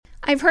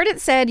I've heard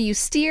it said you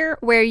steer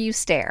where you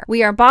stare.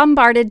 We are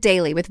bombarded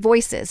daily with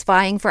voices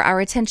vying for our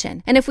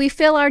attention. And if we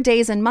fill our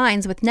days and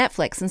minds with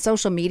Netflix and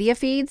social media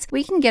feeds,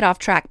 we can get off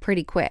track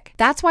pretty quick.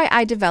 That's why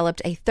I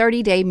developed a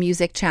 30-day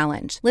music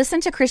challenge.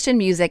 Listen to Christian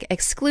music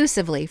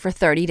exclusively for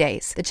 30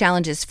 days. The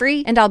challenge is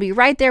free, and I'll be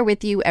right there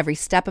with you every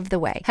step of the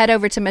way. Head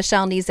over to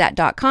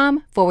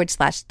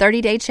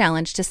michellenezat.com/30-day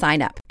challenge to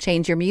sign up.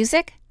 Change your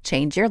music,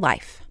 change your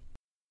life.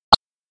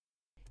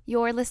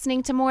 You're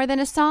listening to More Than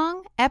a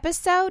Song,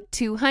 episode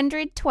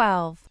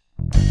 212.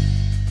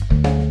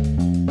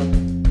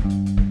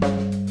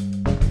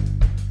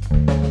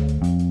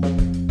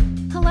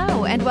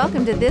 Hello, and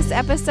welcome to this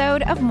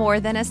episode of More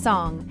Than a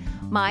Song.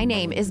 My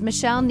name is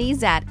Michelle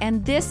Nezat,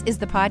 and this is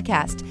the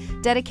podcast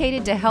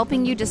dedicated to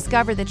helping you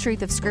discover the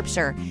truth of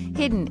Scripture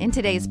hidden in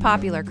today's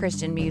popular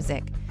Christian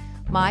music.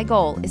 My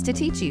goal is to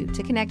teach you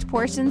to connect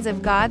portions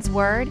of God's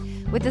Word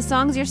with the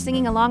songs you're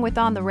singing along with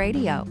on the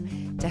radio,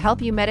 to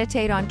help you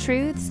meditate on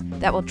truths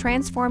that will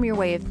transform your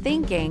way of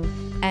thinking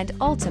and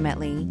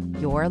ultimately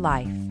your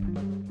life.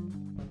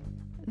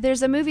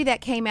 There's a movie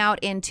that came out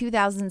in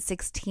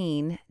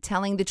 2016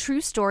 telling the true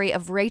story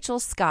of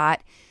Rachel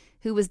Scott,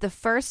 who was the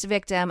first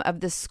victim of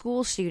the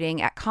school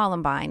shooting at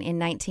Columbine in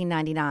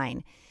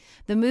 1999.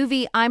 The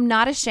movie I'm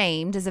Not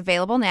Ashamed is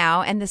available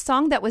now, and the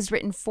song that was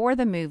written for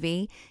the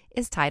movie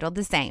is titled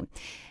the same.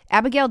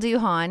 Abigail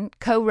Duhon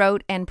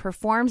co-wrote and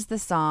performs the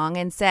song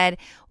and said,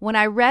 "When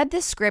I read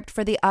the script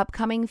for the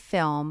upcoming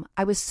film,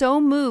 I was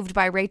so moved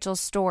by Rachel's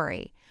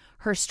story.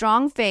 Her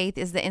strong faith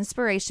is the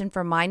inspiration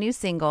for my new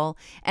single,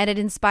 and it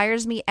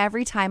inspires me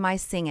every time I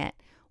sing it.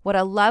 What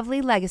a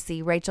lovely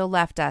legacy Rachel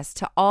left us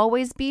to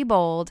always be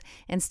bold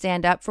and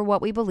stand up for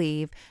what we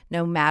believe,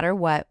 no matter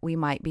what we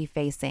might be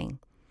facing."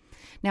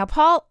 Now,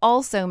 Paul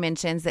also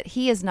mentions that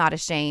he is not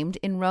ashamed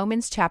in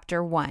Romans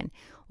chapter 1.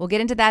 We'll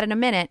get into that in a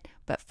minute,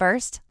 but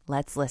first,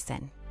 let's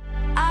listen.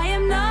 I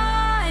am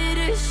not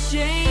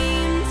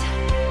ashamed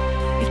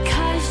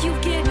because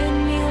you've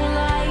given me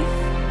life.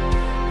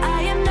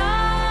 I am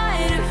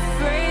not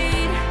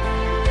afraid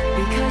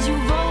because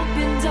you've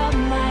opened up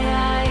my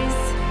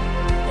eyes.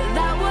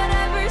 That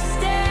whatever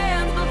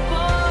stands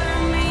before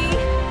me,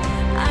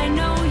 I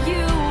know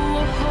you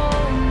will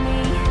hold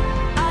me.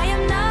 I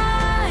am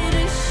not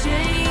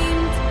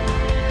ashamed.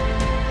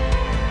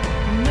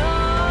 No,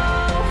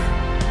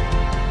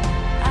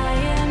 I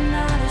am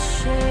not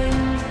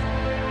ashamed.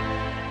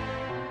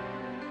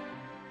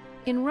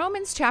 In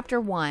Romans chapter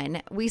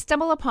 1, we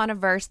stumble upon a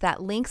verse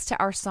that links to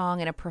our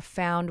song in a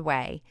profound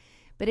way,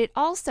 but it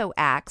also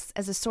acts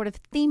as a sort of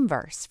theme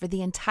verse for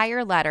the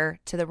entire letter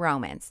to the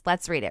Romans.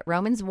 Let's read it.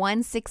 Romans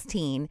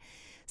 1:16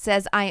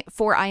 says,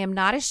 For I am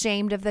not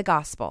ashamed of the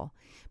gospel,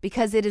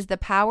 because it is the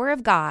power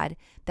of God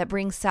that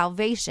brings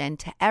salvation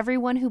to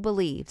everyone who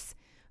believes,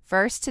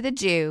 first to the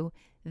Jew,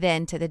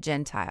 then to the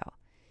Gentile.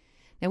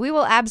 Now, we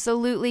will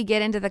absolutely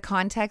get into the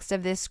context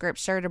of this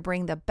scripture to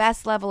bring the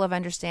best level of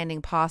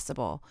understanding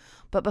possible.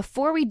 But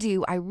before we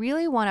do, I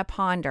really want to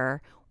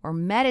ponder or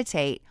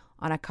meditate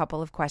on a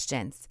couple of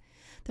questions.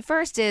 The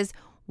first is,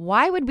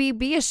 why would we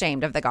be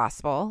ashamed of the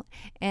gospel?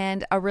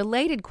 And a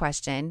related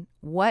question,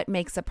 what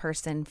makes a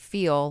person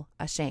feel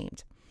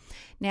ashamed?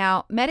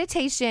 Now,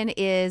 meditation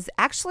is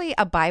actually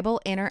a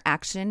Bible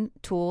interaction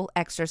tool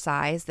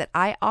exercise that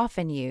I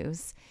often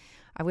use.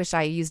 I wish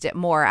I used it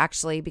more,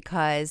 actually,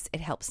 because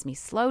it helps me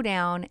slow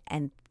down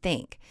and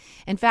think.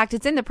 In fact,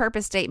 it's in the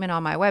purpose statement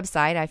on my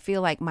website. I feel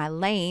like my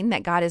lane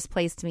that God has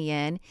placed me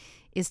in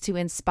is to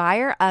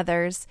inspire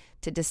others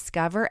to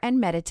discover and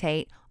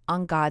meditate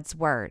on God's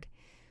Word.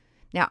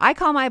 Now, I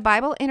call my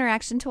Bible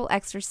interaction tool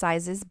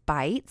exercises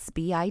BITES,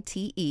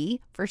 B-I-T-E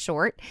for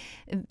short.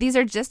 These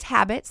are just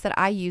habits that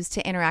I use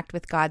to interact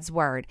with God's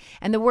Word.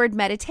 And the word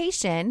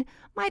meditation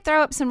might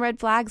throw up some red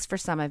flags for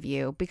some of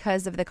you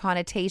because of the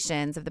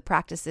connotations of the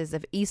practices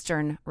of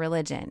Eastern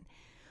religion.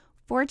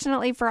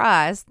 Fortunately for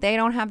us, they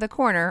don't have the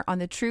corner on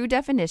the true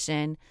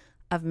definition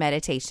of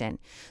meditation.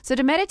 So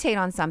to meditate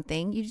on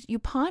something, you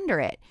ponder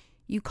it.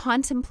 You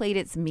contemplate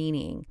its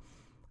meaning.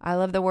 I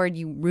love the word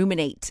you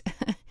ruminate.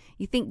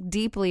 You think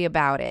deeply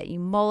about it. You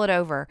mull it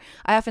over.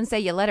 I often say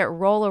you let it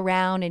roll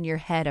around in your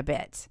head a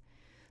bit.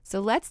 So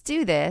let's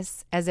do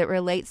this as it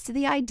relates to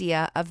the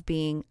idea of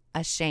being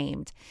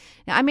ashamed.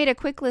 Now, I made a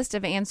quick list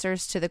of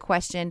answers to the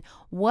question,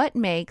 what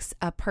makes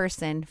a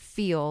person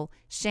feel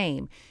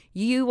shame?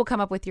 You will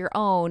come up with your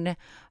own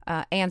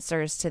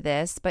answers to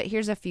this, but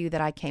here's a few that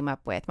I came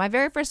up with. My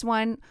very first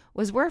one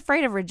was we're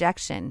afraid of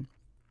rejection.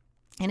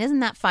 And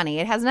isn't that funny?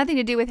 It has nothing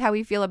to do with how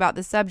we feel about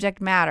the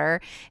subject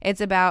matter. It's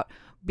about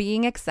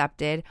being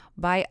accepted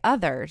by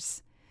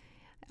others.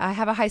 I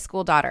have a high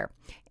school daughter,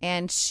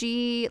 and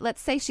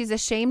let's say she's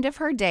ashamed of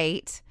her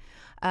date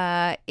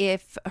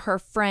if her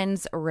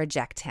friends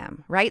reject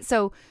him, right?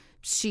 So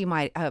she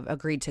might have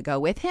agreed to go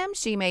with him.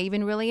 She may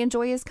even really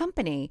enjoy his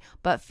company,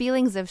 but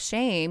feelings of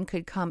shame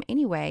could come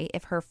anyway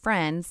if her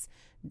friends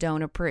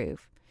don't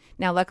approve.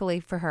 Now, luckily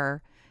for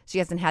her, she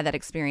hasn't had that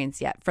experience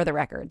yet, for the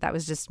record. That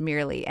was just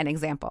merely an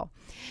example.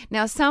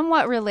 Now,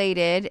 somewhat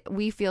related,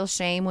 we feel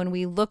shame when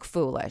we look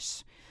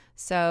foolish.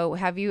 So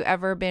have you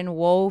ever been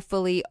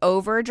woefully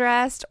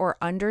overdressed or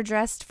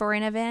underdressed for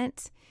an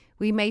event?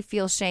 We may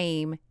feel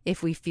shame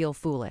if we feel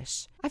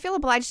foolish. I feel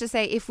obliged to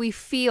say if we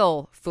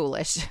feel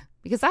foolish,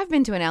 because I've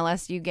been to an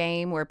LSU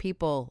game where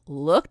people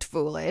looked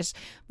foolish,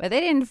 but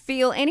they didn't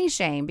feel any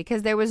shame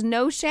because there was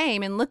no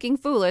shame in looking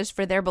foolish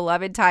for their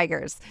beloved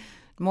Tigers.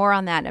 More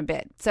on that in a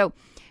bit. So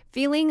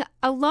feeling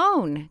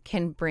alone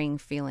can bring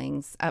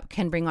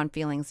on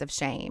feelings of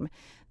shame.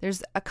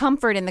 There's a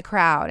comfort in the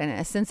crowd and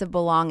a sense of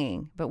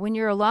belonging. But when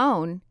you're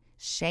alone,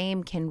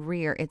 shame can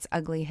rear its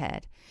ugly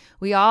head.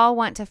 We all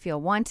want to feel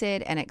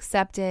wanted and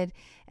accepted,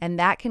 and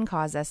that can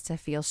cause us to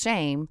feel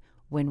shame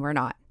when we're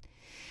not.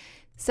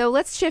 So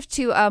let's shift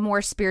to a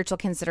more spiritual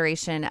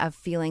consideration of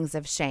feelings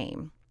of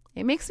shame.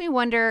 It makes me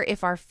wonder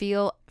if our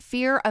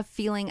fear of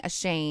feeling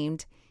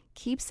ashamed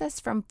keeps us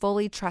from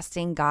fully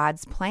trusting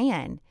God's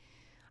plan.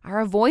 Our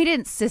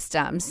avoidance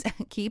systems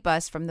keep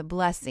us from the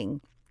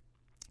blessing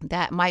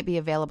that might be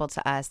available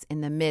to us in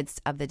the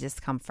midst of the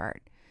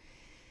discomfort.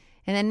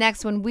 And then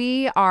next, when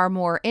we are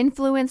more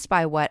influenced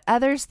by what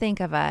others think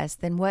of us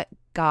than what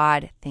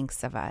God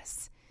thinks of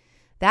us,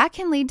 that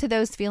can lead to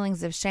those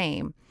feelings of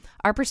shame.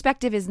 Our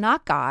perspective is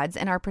not God's,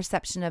 and our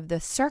perception of the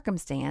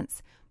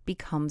circumstance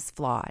becomes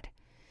flawed.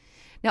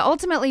 Now,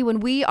 ultimately, when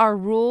we are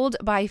ruled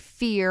by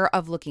fear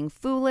of looking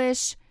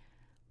foolish,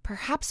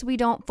 perhaps we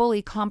don't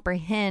fully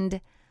comprehend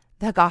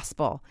the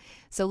gospel.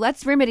 So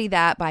let's remedy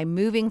that by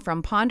moving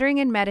from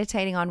pondering and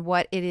meditating on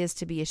what it is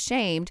to be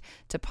ashamed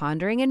to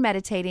pondering and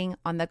meditating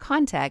on the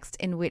context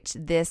in which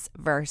this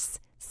verse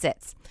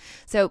sits.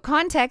 So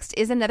context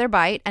is another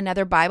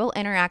Bible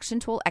interaction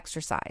tool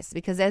exercise,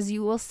 because as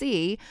you will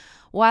see,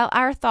 while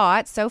our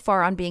thoughts so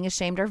far on being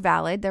ashamed are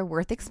valid, they're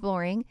worth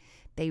exploring,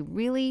 they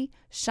really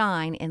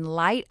shine in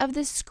light of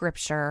the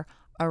scripture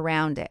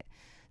around it.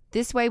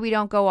 This way we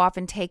don't go off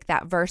and take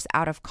that verse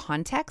out of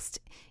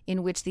context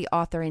in which the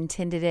author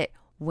intended it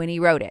when he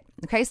wrote it.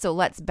 Okay, so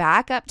let's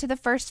back up to the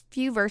first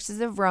few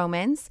verses of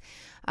Romans.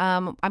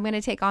 I'm going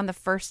to take on the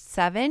first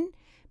 7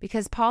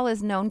 because Paul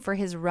is known for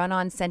his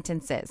run-on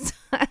sentences.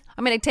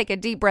 I'm going to take a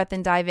deep breath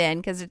and dive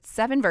in because it's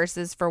 7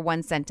 verses for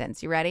one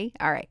sentence. You ready?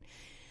 All right.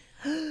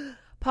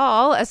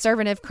 Paul, a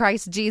servant of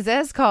Christ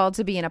Jesus, called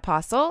to be an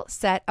apostle,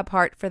 set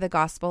apart for the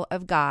gospel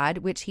of God,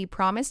 which he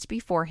promised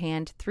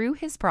beforehand through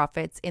his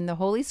prophets in the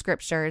Holy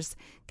Scriptures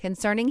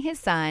concerning his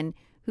Son,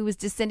 who was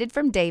descended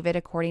from David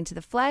according to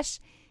the flesh,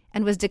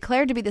 and was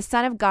declared to be the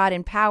Son of God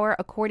in power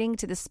according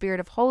to the Spirit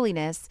of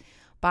holiness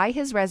by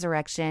his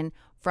resurrection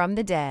from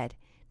the dead,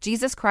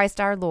 Jesus Christ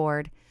our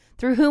Lord,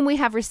 through whom we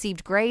have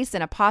received grace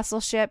and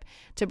apostleship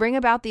to bring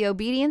about the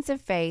obedience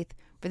of faith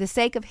for the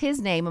sake of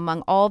his name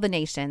among all the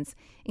nations,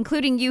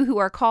 including you who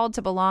are called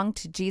to belong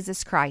to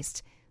Jesus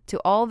Christ. To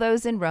all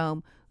those in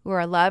Rome who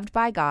are loved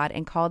by God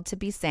and called to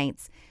be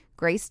saints,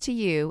 grace to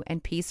you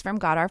and peace from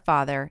God our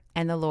Father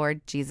and the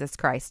Lord Jesus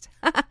Christ.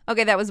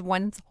 Okay, that was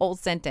one whole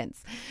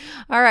sentence.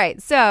 All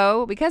right,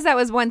 so because that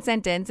was one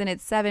sentence and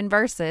it's 7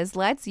 verses,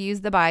 let's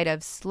use the bite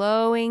of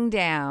slowing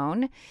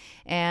down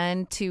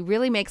and to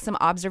really make some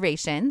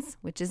observations,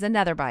 which is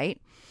another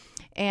bite.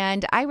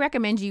 And I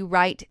recommend you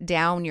write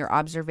down your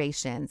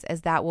observations,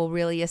 as that will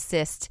really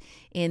assist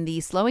in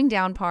the slowing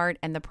down part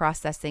and the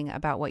processing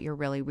about what you're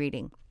really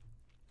reading.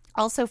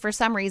 Also, for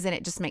some reason,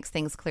 it just makes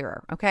things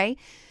clearer, okay?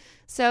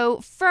 So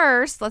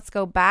first, let's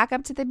go back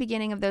up to the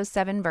beginning of those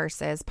 7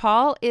 verses.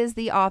 Paul is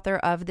the author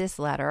of this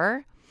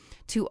letter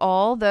to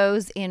all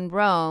those in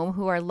Rome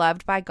who are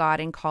loved by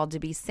God and called to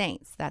be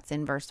saints. That's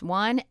in verse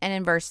 1 and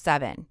in verse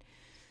 7.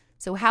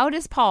 So how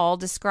does Paul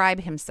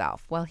describe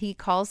himself? Well, he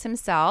calls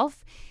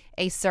himself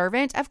a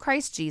servant of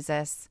Christ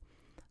Jesus,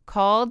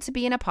 called to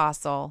be an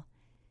apostle,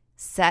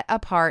 set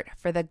apart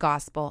for the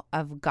gospel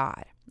of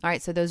God. All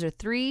right, so those are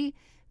 3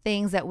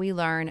 things that we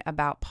learn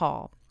about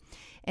Paul.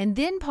 And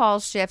then Paul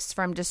shifts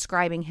from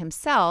describing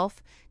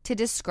himself to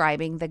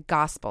describing the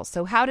gospel.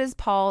 So how does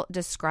Paul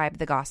describe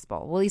the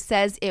gospel? Well, he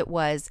says it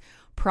was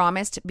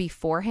promised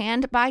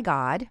beforehand by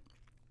God,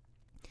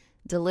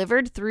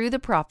 delivered through the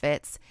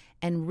prophets,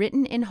 and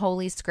written in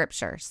holy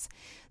scriptures.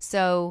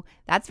 So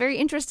that's very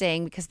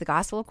interesting because the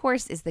gospel, of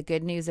course, is the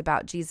good news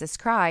about Jesus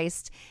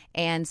Christ.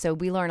 And so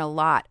we learn a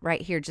lot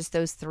right here, just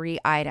those 3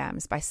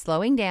 items, by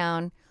slowing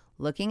down,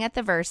 looking at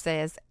the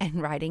verses,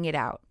 and writing it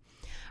out.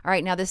 All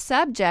right, now the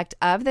subject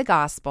of the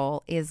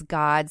gospel is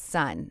God's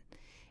Son.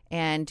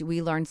 And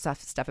we learn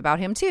stuff about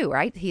him too,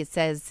 right? He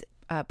says,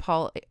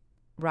 Paul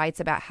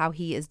writes about how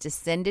he is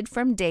descended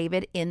from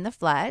David in the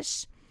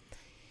flesh.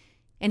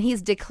 And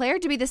he's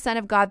declared to be the Son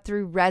of God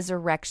through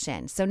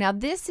resurrection. So now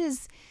this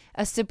is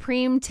a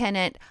supreme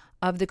tenet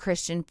of the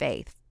Christian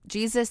faith.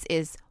 Jesus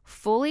is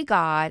fully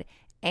God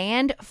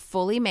and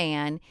fully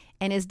man,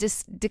 and is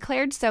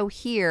declared so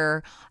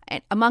here,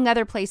 among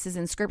other places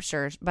in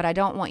scriptures, but I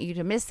don't want you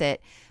to miss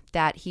it,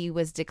 that he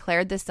was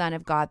declared the Son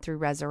of God through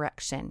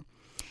resurrection.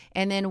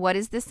 And then what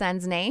is the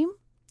Son's name?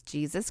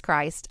 Jesus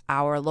Christ,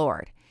 our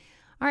Lord.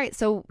 All right,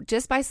 so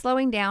just by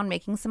slowing down,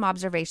 making some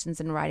observations,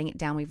 and writing it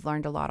down, we've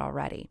learned a lot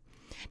already.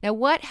 Now,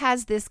 what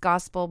has this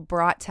gospel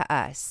brought to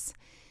us?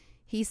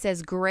 He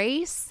says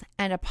grace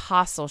and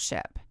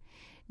apostleship.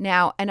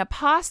 Now, an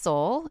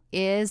apostle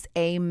is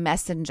a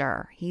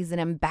messenger. He's an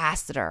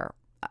ambassador,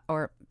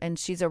 and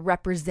she's a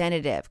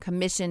representative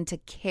commissioned to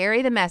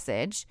carry the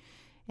message.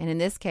 And in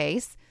this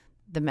case,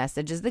 the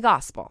message is the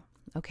gospel.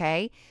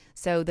 Okay?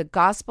 So the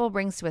gospel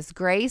brings to us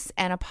grace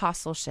and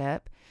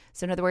apostleship.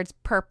 So in other words,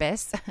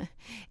 purpose.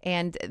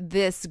 And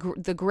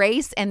the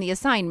grace and the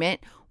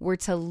assignment were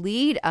to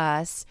lead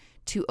us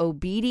to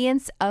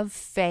obedience of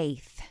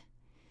faith.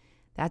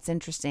 That's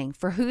interesting.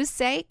 For whose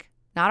sake?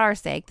 Not our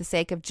sake, the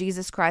sake of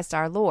Jesus Christ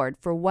our Lord.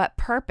 For what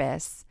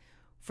purpose?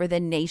 For the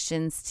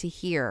nations to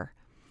hear.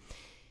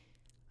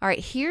 All right,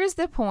 here's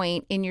the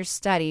point in your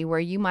study where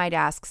you might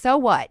ask, so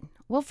what?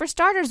 Well, for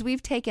starters,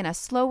 we've taken a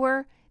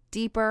slower,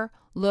 deeper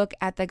look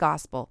at the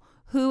gospel,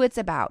 who it's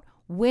about,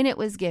 when it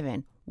was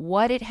given,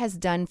 what it has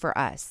done for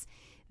us.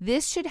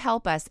 This should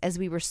help us as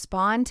we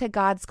respond to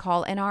God's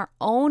call in our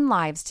own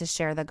lives to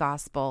share the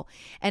gospel.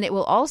 And it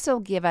will also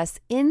give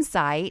us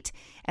insight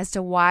as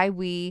to why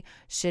we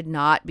should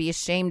not be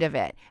ashamed of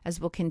it, as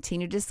we'll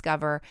continue to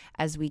discover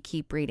as we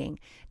keep reading.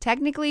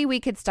 Technically,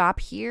 we could stop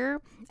here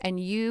and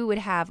you would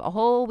have a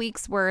whole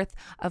week's worth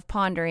of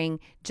pondering,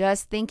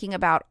 just thinking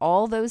about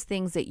all those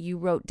things that you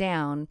wrote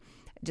down,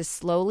 just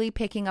slowly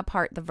picking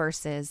apart the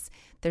verses.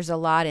 There's a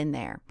lot in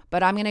there,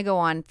 but I'm going to go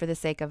on for the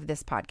sake of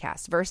this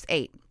podcast. Verse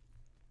 8.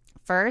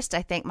 First,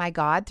 I thank my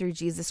God through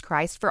Jesus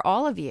Christ for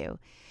all of you,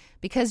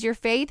 because your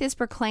faith is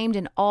proclaimed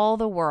in all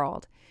the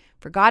world.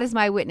 For God is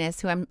my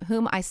witness,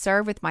 whom I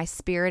serve with my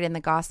spirit in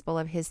the gospel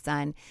of his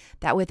Son,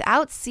 that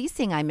without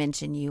ceasing I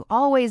mention you,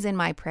 always in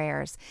my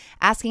prayers,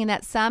 asking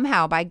that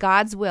somehow by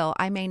God's will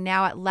I may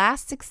now at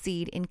last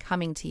succeed in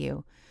coming to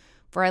you.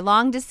 For I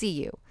long to see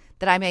you,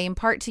 that I may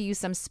impart to you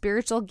some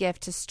spiritual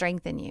gift to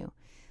strengthen you.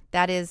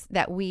 That is,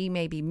 that we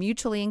may be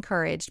mutually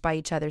encouraged by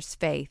each other's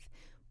faith,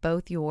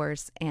 both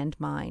yours and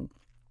mine.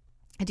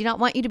 I do not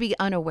want you to be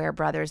unaware,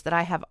 brothers, that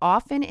I have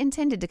often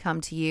intended to come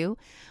to you,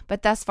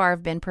 but thus far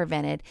have been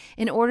prevented,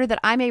 in order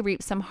that I may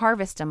reap some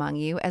harvest among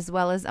you, as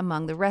well as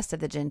among the rest of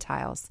the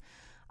Gentiles.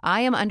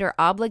 I am under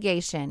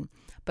obligation,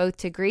 both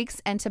to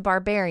Greeks and to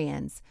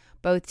barbarians,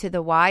 both to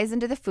the wise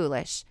and to the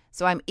foolish,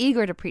 so I'm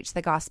eager to preach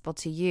the gospel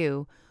to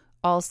you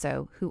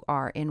also who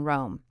are in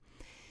Rome.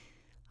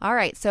 All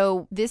right,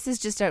 so this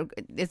is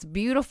it's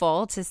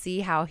beautiful to see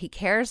how he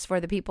cares for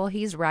the people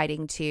he's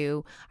writing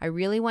to. I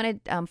really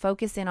want to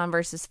focus in on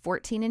verses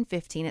 14 and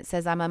 15. It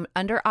says, I'm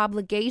under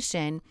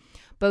obligation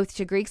both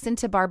to Greeks and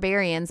to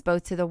barbarians,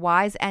 both to the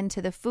wise and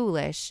to the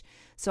foolish.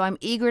 So I'm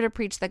eager to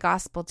preach the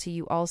gospel to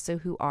you also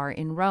who are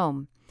in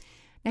Rome.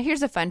 Now,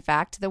 here's a fun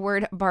fact. The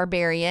word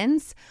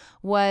barbarians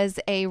was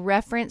a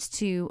reference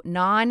to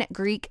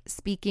non-Greek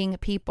speaking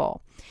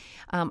people.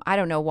 I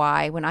don't know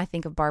why. When I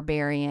think of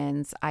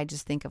barbarians, I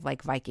just think of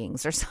like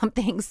Vikings or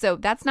something. So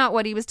that's not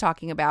what he was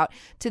talking about.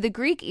 To the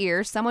Greek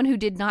ear, someone who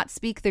did not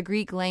speak the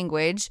Greek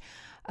language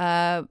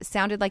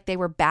sounded like they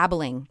were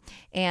babbling.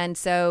 And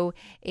so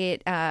they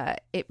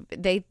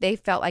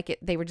felt like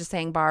they were just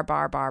saying bar,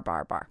 bar, bar,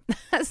 bar, bar.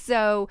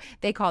 So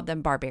they called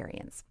them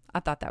barbarians. I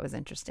thought that was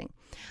interesting.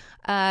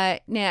 Now,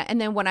 and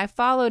then when I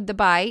followed the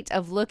bite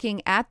of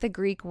looking at the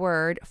Greek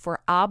word for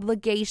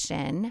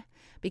obligation,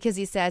 because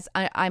he says,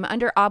 I'm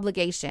under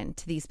obligation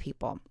to these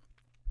people.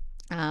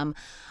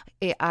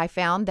 I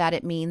found that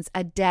it means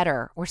a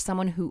debtor or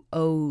someone who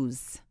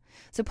owes.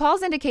 So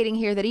Paul's indicating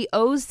here that he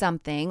owes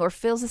something or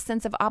feels a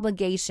sense of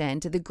obligation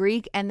to the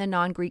Greek and the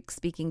non-Greek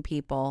speaking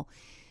people,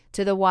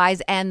 to the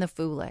wise and the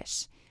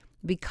foolish,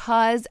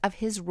 because of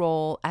his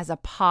role as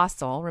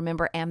apostle,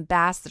 remember,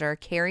 ambassador,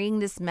 carrying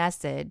this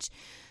message,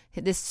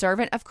 this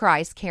servant of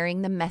Christ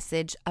carrying the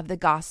message of the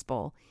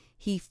gospel.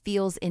 He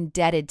feels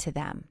indebted to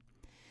them.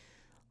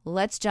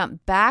 Let's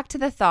jump back to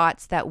the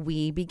thoughts that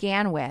we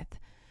began with.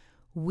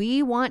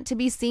 We want to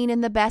be seen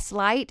in the best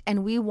light,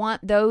 and we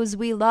want those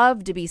we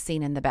love to be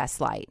seen in the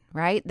best light,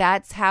 right?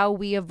 That's how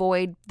we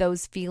avoid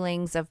those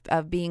feelings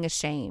of being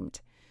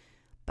ashamed.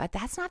 But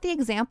that's not the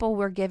example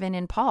we're given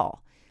in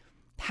Paul.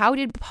 How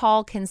did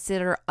Paul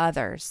consider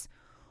others?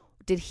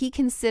 Did he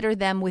consider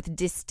them with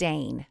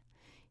disdain?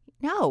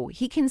 No,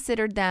 he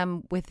considered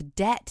them with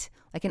debt,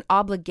 like an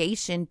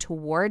obligation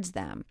towards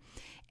them.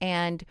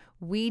 And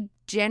we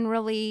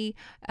generally,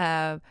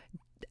 I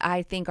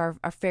think,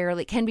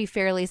 can be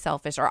fairly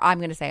selfish, or I'm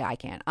going to say I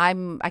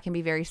can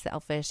be very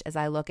selfish as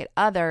I look at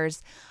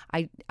others.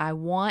 I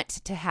want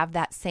to have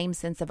that same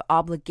sense of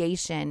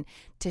obligation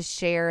to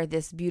share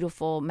this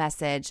beautiful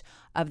message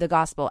of the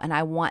gospel, and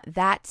I want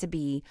that to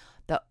be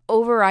the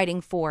overriding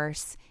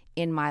force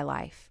in my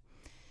life.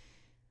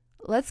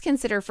 Let's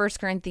consider 1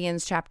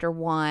 Corinthians chapter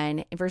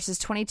 1, verses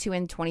 22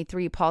 and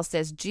 23. Paul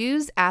says,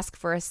 Jews ask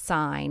for a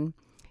sign,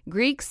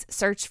 Greeks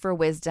search for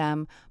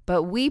wisdom,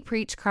 but we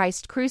preach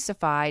Christ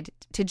crucified,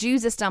 to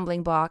Jews a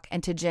stumbling block,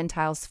 and to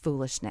Gentiles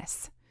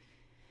foolishness.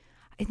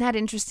 Isn't that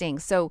interesting?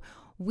 So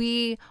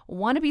we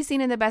want to be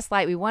seen in the best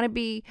light. We want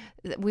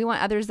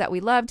others that we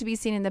love to be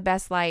seen in the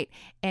best light.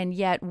 And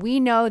yet we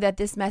know that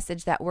this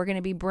message that we're going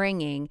to be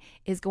bringing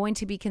is going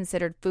to be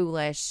considered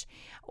foolish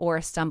or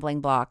a stumbling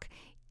block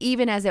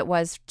even as it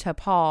was to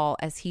Paul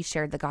as he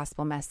shared the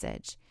gospel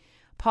message.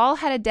 Paul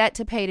had a debt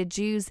to pay to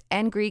Jews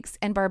and Greeks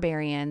and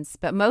barbarians,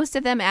 but most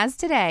of them, as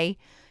today,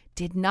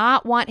 did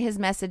not want his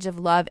message of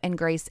love and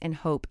grace and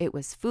hope. It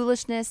was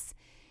foolishness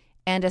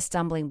and a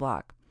stumbling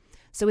block.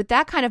 So with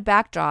that kind of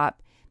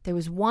backdrop, there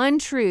was one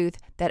truth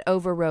that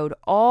overrode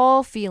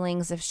all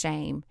feelings of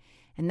shame,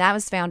 and that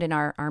was found in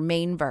our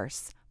main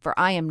verse. For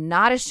I am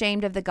not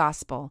ashamed of the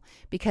gospel,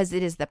 because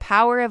it is the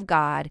power of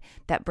God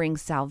that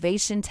brings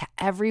salvation to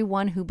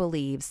everyone who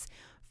believes,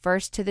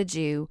 first to the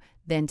Jew,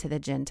 then to the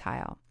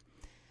Gentile.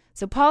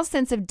 So Paul's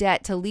sense of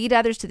debt to lead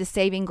others to the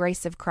saving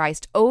grace of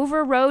Christ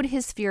overrode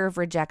his fear of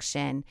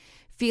rejection,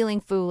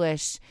 feeling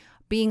foolish,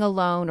 being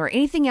alone, or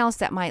anything else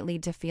that might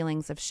lead to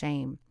feelings of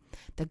shame.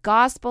 The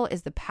gospel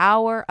is the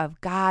power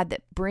of God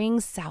that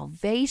brings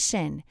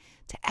salvation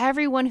to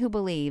everyone who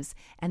believes,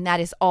 and that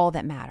is all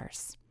that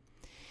matters.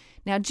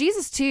 Now,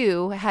 Jesus,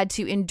 too, had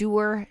to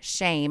endure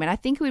shame, and I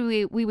think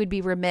we would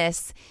be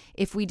remiss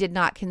if we did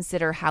not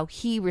consider how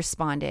he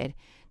responded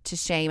to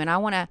shame. And I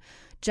want to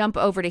jump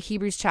over to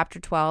Hebrews chapter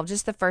 12.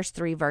 Just the first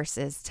 3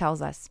 verses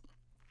tells us,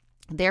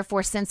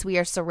 "Therefore, since we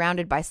are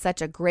surrounded by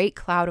such a great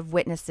cloud of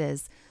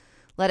witnesses,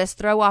 let us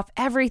throw off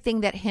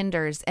everything that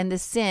hinders and the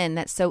sin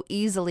that so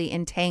easily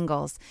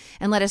entangles,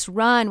 and let us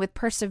run with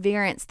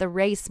perseverance the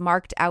race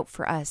marked out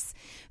for us,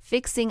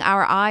 fixing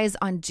our eyes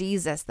on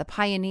Jesus, the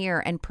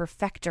pioneer and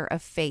perfecter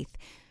of faith.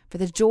 For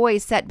the joy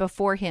set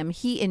before him,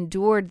 he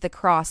endured the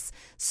cross,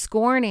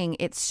 scorning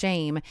its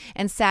shame,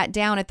 and sat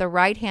down at the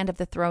right hand of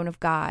the throne of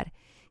God.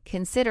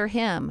 Consider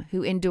him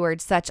who endured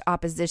such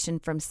opposition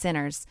from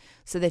sinners,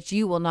 so that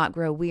you will not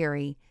grow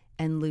weary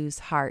and lose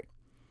heart."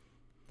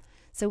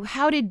 So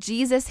how did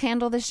Jesus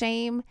handle the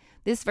shame?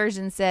 This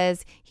version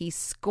says he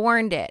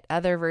scorned it.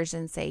 Other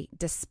versions say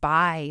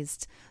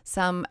despised.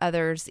 Some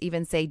others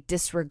even say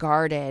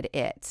disregarded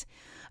it.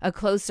 A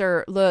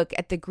closer look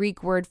at the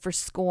Greek word for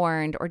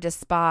scorned or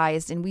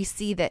despised, and we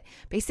see that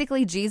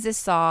basically Jesus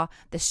saw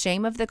the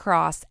shame of the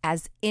cross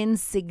as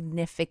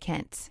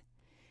insignificant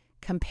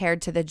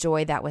compared to the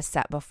joy that was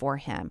set before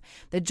him.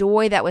 The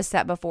joy that was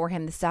set before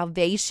him, the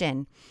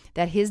salvation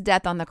that his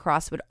death on the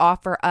cross would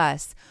offer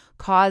us,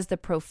 caused the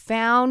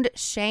profound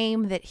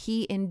shame that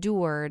he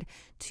endured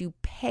to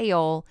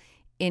pale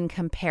in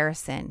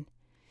comparison.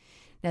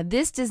 Now,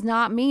 this does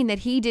not mean that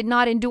he did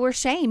not endure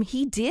shame.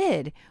 He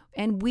did,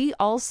 and we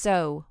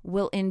also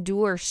will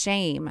endure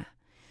shame,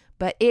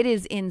 but it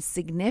is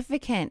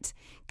insignificant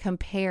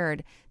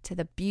compared to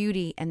the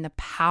beauty and the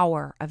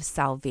power of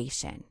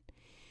salvation.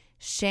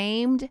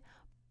 Shamed,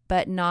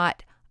 but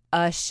not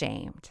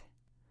ashamed.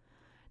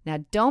 Now,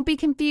 don't be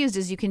confused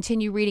as you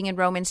continue reading in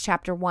Romans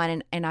chapter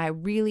 1, and I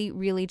really,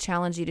 really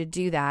challenge you to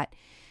do that.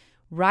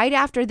 Right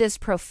after this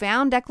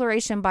profound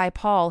declaration by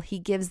Paul, he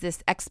gives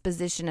this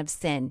exposition of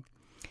sin.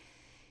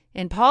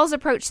 And Paul's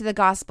approach to the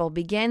gospel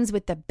begins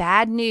with the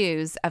bad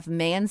news of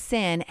man's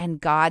sin and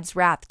God's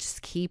wrath.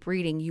 Just keep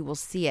reading, you will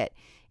see it.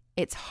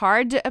 It's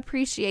hard to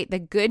appreciate the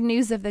good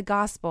news of the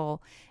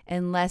gospel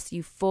unless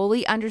you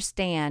fully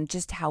understand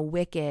just how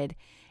wicked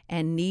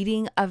and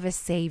needing of a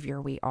Savior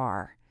we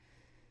are.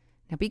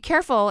 Now, be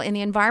careful in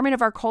the environment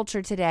of our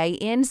culture today,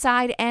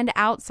 inside and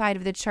outside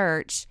of the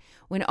church,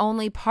 when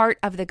only part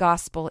of the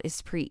gospel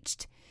is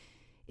preached.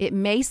 It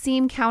may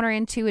seem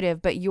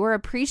counterintuitive, but your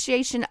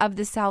appreciation of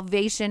the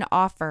salvation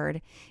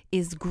offered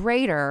is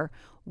greater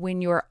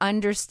when your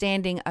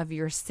understanding of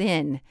your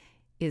sin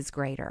is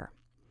greater.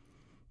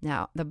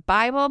 Now, the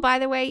Bible, by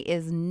the way,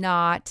 is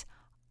not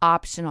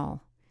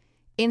optional.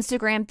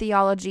 Instagram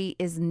theology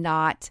is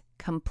not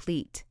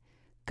complete.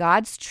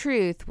 God's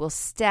truth will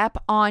step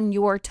on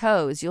your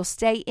toes. You'll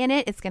stay in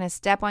it. It's going to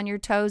step on your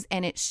toes,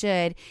 and it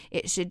should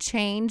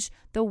change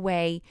the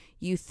way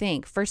you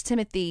think. 1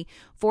 Timothy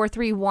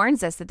 4:3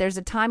 warns us that there's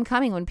a time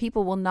coming when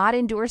people will not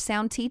endure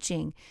sound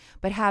teaching,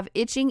 but have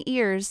itching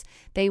ears.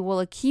 They will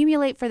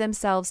accumulate for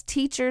themselves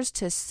teachers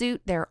to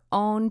suit their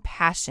own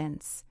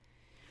passions.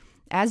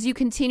 As you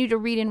continue to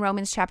read in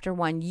Romans chapter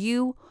 1,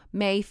 you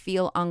may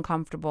feel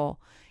uncomfortable.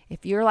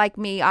 If you're like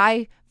me,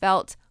 I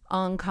felt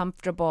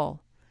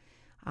uncomfortable.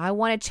 I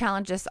want to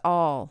challenge us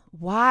all.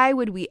 Why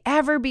would we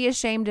ever be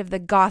ashamed of the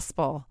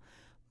gospel,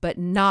 but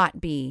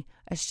not be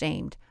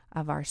ashamed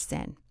of our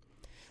sin?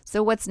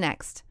 So what's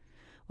next?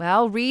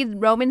 Well,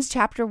 read Romans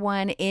chapter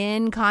 1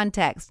 in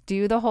context.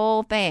 Do the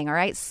whole thing, all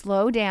right?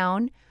 Slow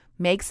down.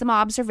 Make some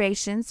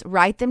observations,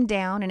 write them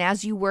down, and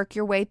as you work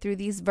your way through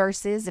these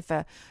verses, if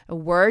a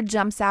word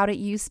jumps out at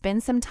you,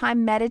 spend some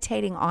time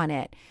meditating on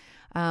it.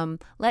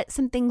 Let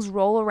some things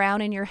roll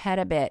around in your head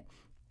a bit.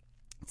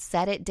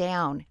 Set it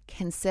down,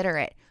 consider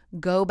it,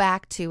 go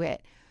back to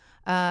it,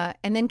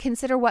 and then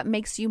consider what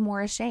makes you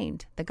more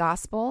ashamed, the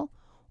gospel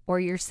or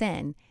your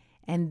sin,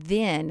 and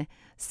then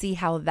see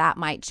how that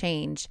might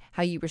change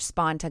how you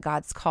respond to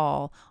God's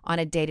call on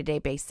a day-to-day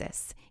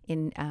basis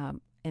in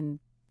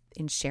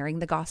sharing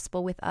the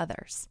gospel with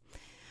others.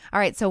 All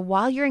right, so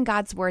while you're in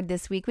God's Word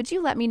this week, would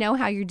you let me know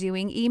how you're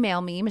doing?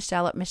 Email me,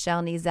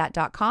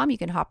 Michelle@michellenezat.com. You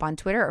can hop on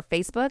Twitter or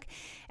Facebook,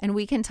 and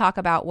we can talk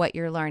about what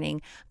you're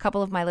learning. A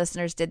couple of my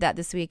listeners did that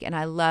this week, and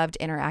I loved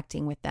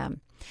interacting with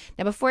them.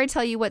 Now, before I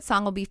tell you what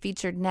song will be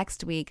featured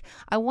next week,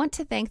 I want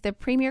to thank the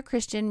premier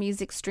Christian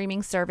music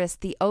streaming service,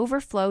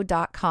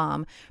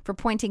 theoverflow.com, for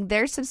pointing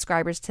their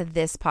subscribers to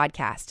this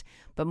podcast.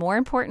 But more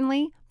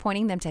importantly,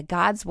 pointing them to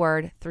God's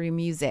Word through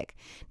music.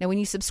 Now, when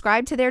you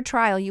subscribe to their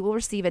trial, you will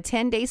receive a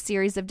 10-day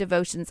series of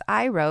devotions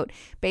I wrote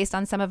based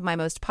on some of my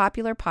most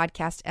popular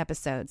podcast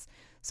episodes.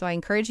 So I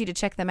encourage you to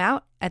check them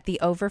out at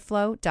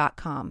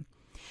theoverflow.com.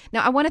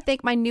 Now, I want to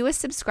thank my newest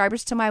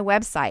subscribers to my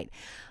website,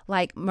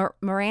 like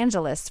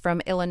Marangelis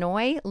from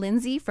Illinois,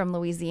 Lindsay from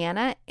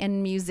Louisiana,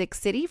 and Music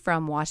City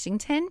from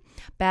Washington,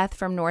 Beth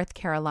from North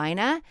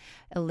Carolina,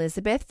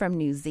 Elizabeth from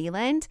New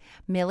Zealand,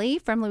 Millie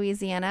from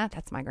Louisiana,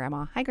 that's my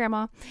grandma, hi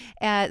grandma,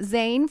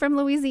 Zane from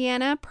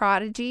Louisiana,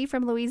 Prodigy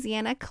from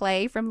Louisiana,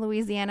 Clay from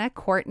Louisiana,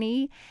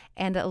 Courtney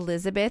and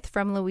Elizabeth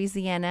from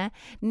Louisiana,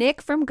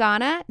 Nick from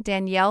Ghana,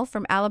 Danielle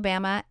from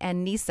Alabama,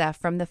 and Nisa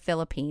from the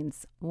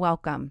Philippines.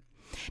 Welcome.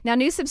 Now,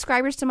 new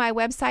subscribers to my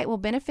website will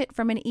benefit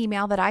from an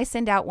email that I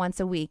send out once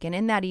a week. And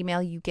in that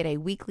email, you get a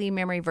weekly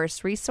memory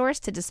verse resource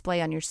to display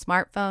on your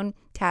smartphone,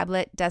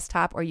 tablet,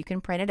 desktop, or you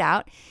can print it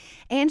out.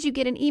 And you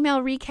get an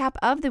email recap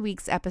of the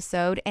week's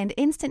episode and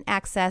instant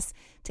access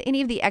to any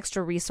of the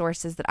extra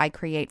resources that I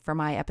create for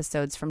my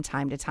episodes from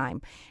time to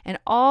time. And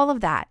all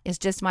of that is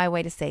just my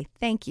way to say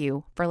thank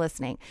you for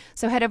listening.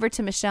 So head over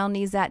to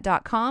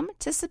michellenezat.com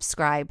to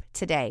subscribe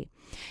today.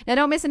 Now,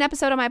 don't miss an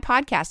episode of my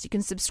podcast. You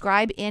can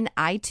subscribe in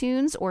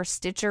iTunes or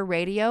Stitcher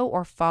Radio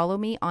or follow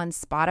me on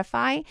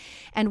Spotify.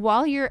 And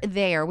while you're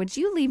there, would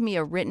you leave me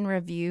a written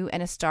review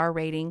and a star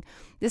rating?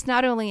 This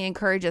not only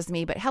encourages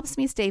me, but helps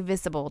me stay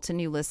visible to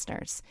new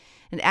listeners.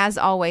 And as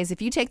always,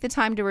 if you take the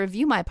time to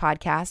review my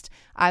podcast,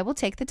 I will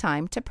take the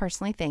time to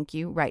personally thank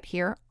you right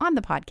here on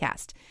the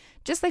podcast.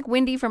 Just like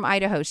Wendy from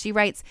Idaho, she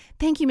writes,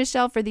 "Thank you,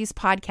 Michelle, for these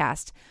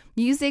podcasts.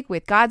 Music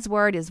with God's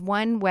Word is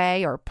one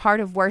way or part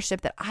of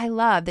worship that I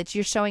love, that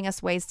you're showing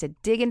us ways to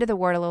dig into the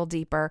Word a little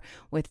deeper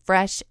with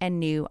fresh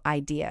and new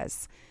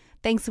ideas."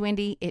 Thanks,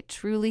 Wendy. It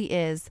truly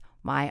is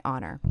my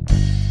honor.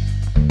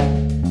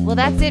 Well,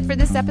 that's it for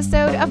this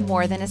episode of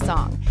More Than a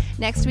Song.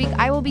 Next week,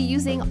 I will be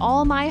using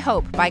All My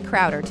Hope by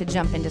Crowder to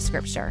jump into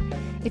Scripture.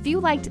 If you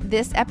liked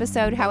this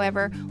episode,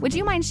 however, would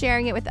you mind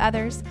sharing it with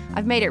others?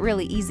 I've made it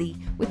really easy.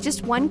 With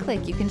just one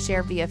click, you can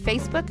share via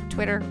Facebook,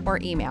 Twitter,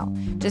 or email.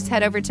 Just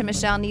head over to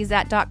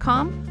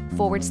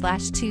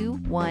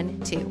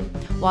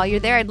michellenezat.com/212. While you're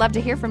there, I'd love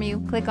to hear from you.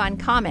 Click on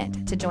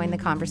comment to join the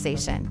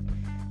conversation.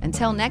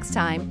 Until next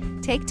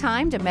time, take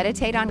time to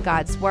meditate on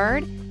God's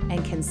Word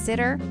and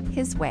consider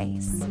His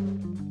ways.